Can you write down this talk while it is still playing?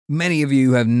Many of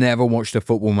you have never watched a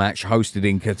football match hosted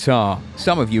in Qatar.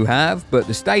 Some of you have, but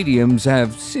the stadiums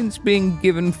have since been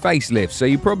given facelifts, so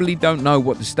you probably don't know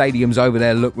what the stadiums over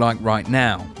there look like right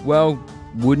now. Well,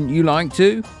 wouldn't you like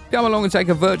to? Come along and take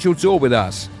a virtual tour with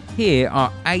us. Here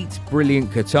are 8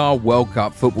 brilliant Qatar World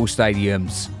Cup football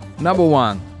stadiums. Number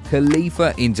 1.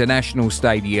 Khalifa International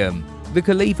Stadium. The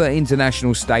Khalifa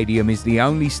International Stadium is the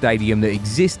only stadium that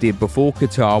existed before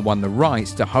Qatar won the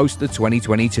rights to host the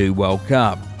 2022 World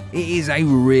Cup. It is a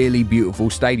really beautiful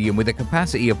stadium with a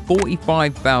capacity of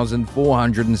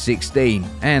 45,416,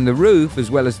 and the roof as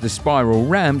well as the spiral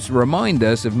ramps remind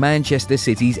us of Manchester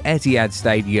City's Etihad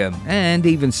Stadium and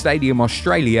even Stadium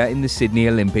Australia in the Sydney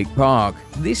Olympic Park.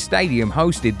 This stadium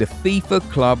hosted the FIFA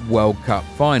Club World Cup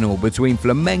final between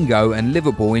Flamengo and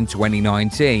Liverpool in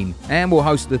 2019 and will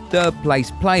host the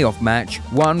third-place playoff match,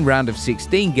 1 round of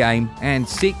 16 game and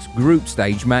 6 group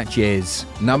stage matches.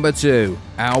 Number 2.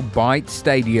 Bayt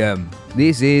Stadium.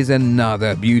 This is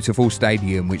another beautiful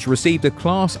stadium which received a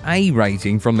Class A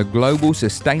rating from the Global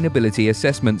Sustainability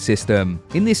Assessment System.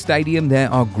 In this stadium there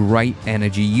are great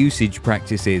energy usage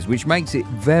practices which makes it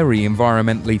very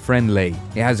environmentally friendly.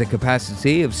 It has a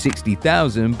capacity of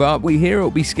 60,000, but we hear it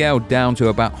will be scaled down to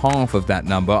about half of that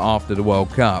number after the World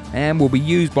Cup and will be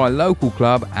used by local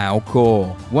club Al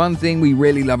Khor. One thing we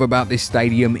really love about this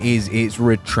stadium is its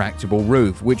retractable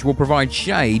roof, which will provide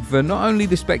shade for not only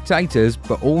the spectators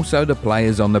but also the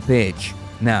players on the pitch.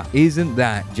 Now, isn't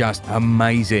that just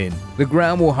amazing? The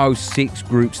ground will host 6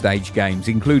 group stage games,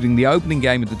 including the opening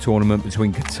game of the tournament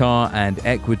between Qatar and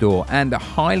Ecuador and the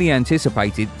highly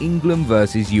anticipated England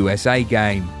vs USA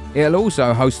game. It'll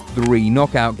also host 3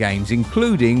 knockout games,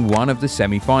 including one of the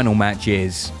semi-final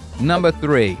matches. Number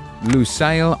 3.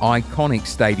 Lusail Iconic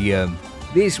Stadium.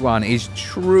 This one is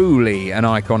truly an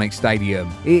iconic stadium.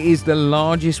 It is the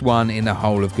largest one in the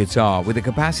whole of Qatar with a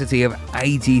capacity of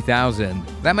 80,000.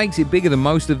 That makes it bigger than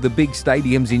most of the big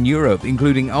stadiums in Europe,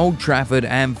 including Old Trafford,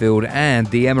 Anfield and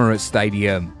the Emirates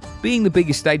Stadium. Being the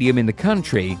biggest stadium in the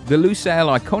country, the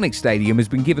Lusail Iconic Stadium has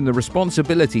been given the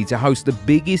responsibility to host the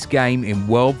biggest game in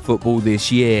world football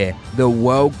this year, the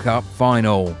World Cup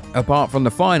final. Apart from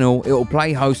the final, it will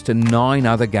play host to 9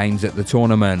 other games at the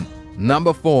tournament.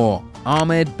 Number 4.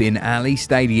 Ahmed bin Ali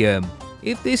Stadium.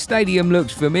 If this stadium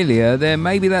looks familiar, then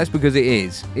maybe that's because it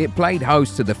is. It played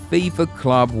host to the FIFA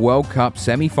Club World Cup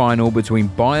semi-final between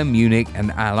Bayern Munich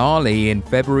and Al Ahly in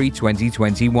February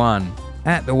 2021.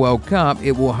 At the World Cup,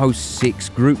 it will host 6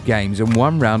 group games and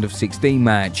 1 round of 16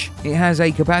 match. It has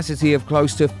a capacity of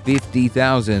close to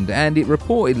 50,000 and it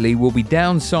reportedly will be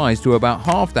downsized to about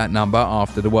half that number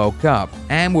after the World Cup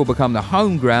and will become the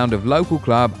home ground of local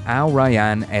club Al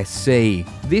Rayyan SC.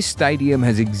 This stadium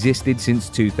has existed since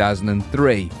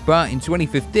 2003, but in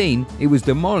 2015 it was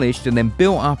demolished and then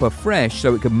built up afresh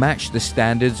so it could match the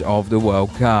standards of the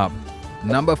World Cup.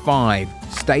 Number 5.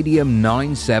 Stadium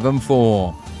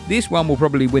 974. This one will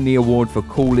probably win the award for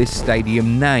coolest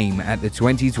stadium name at the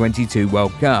 2022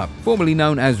 World Cup. Formerly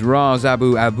known as Ras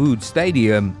Abu Aboud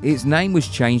Stadium, its name was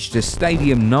changed to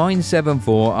Stadium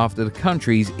 974 after the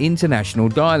country's international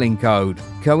dialing code.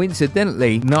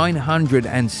 Coincidentally,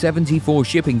 974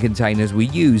 shipping containers were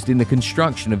used in the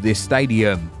construction of this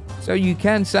stadium. So you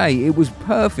can say it was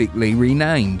perfectly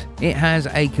renamed. It has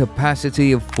a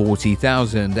capacity of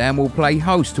 40,000 and will play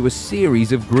host to a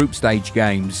series of group stage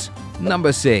games.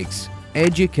 Number 6.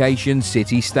 Education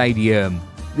City Stadium.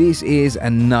 This is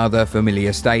another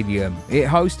familiar stadium. It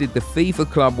hosted the FIFA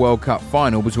Club World Cup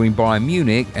final between Bayern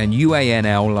Munich and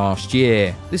UANL last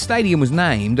year. The stadium was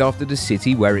named after the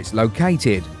city where it's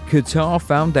located, Qatar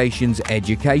Foundation's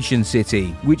Education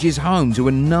City, which is home to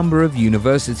a number of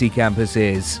university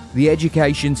campuses. The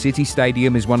Education City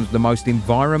Stadium is one of the most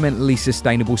environmentally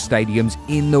sustainable stadiums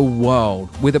in the world,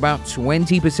 with about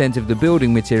 20% of the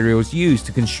building materials used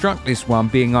to construct this one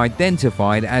being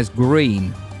identified as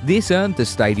green. This earned the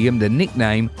stadium the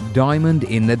nickname Diamond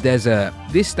in the Desert.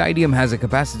 This stadium has a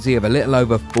capacity of a little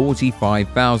over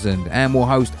 45,000 and will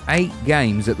host 8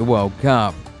 games at the World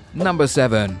Cup. Number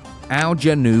 7.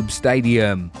 Janoub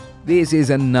Stadium. This is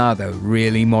another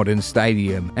really modern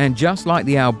stadium, and just like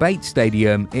the Bayt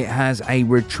Stadium, it has a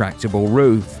retractable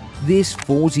roof. This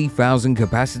 40,000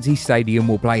 capacity stadium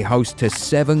will play host to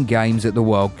 7 games at the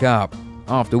World Cup,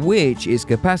 after which its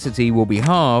capacity will be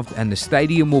halved and the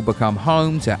stadium will become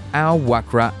home to Al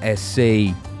Wakra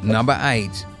SC. Number 8.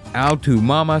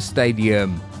 Thumama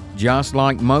Stadium. Just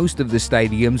like most of the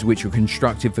stadiums which were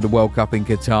constructed for the World Cup in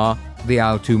Qatar, the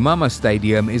Thumama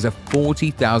Stadium is a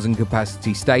 40,000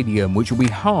 capacity stadium which will be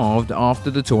halved after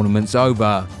the tournament's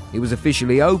over. It was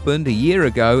officially opened a year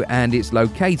ago and it's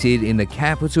located in the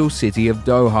capital city of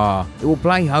Doha. It will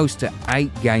play host to 8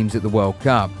 games at the World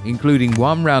Cup, including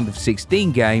one round of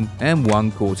 16 game and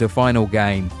one quarter-final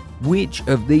game. Which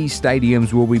of these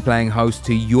stadiums will be playing host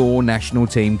to your national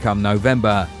team come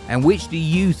November? And which do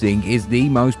you think is the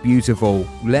most beautiful?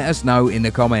 Let us know in the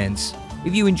comments.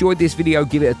 If you enjoyed this video,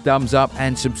 give it a thumbs up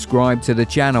and subscribe to the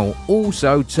channel.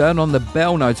 Also, turn on the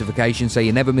bell notification so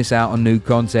you never miss out on new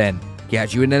content.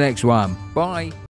 Catch you in the next one. Bye.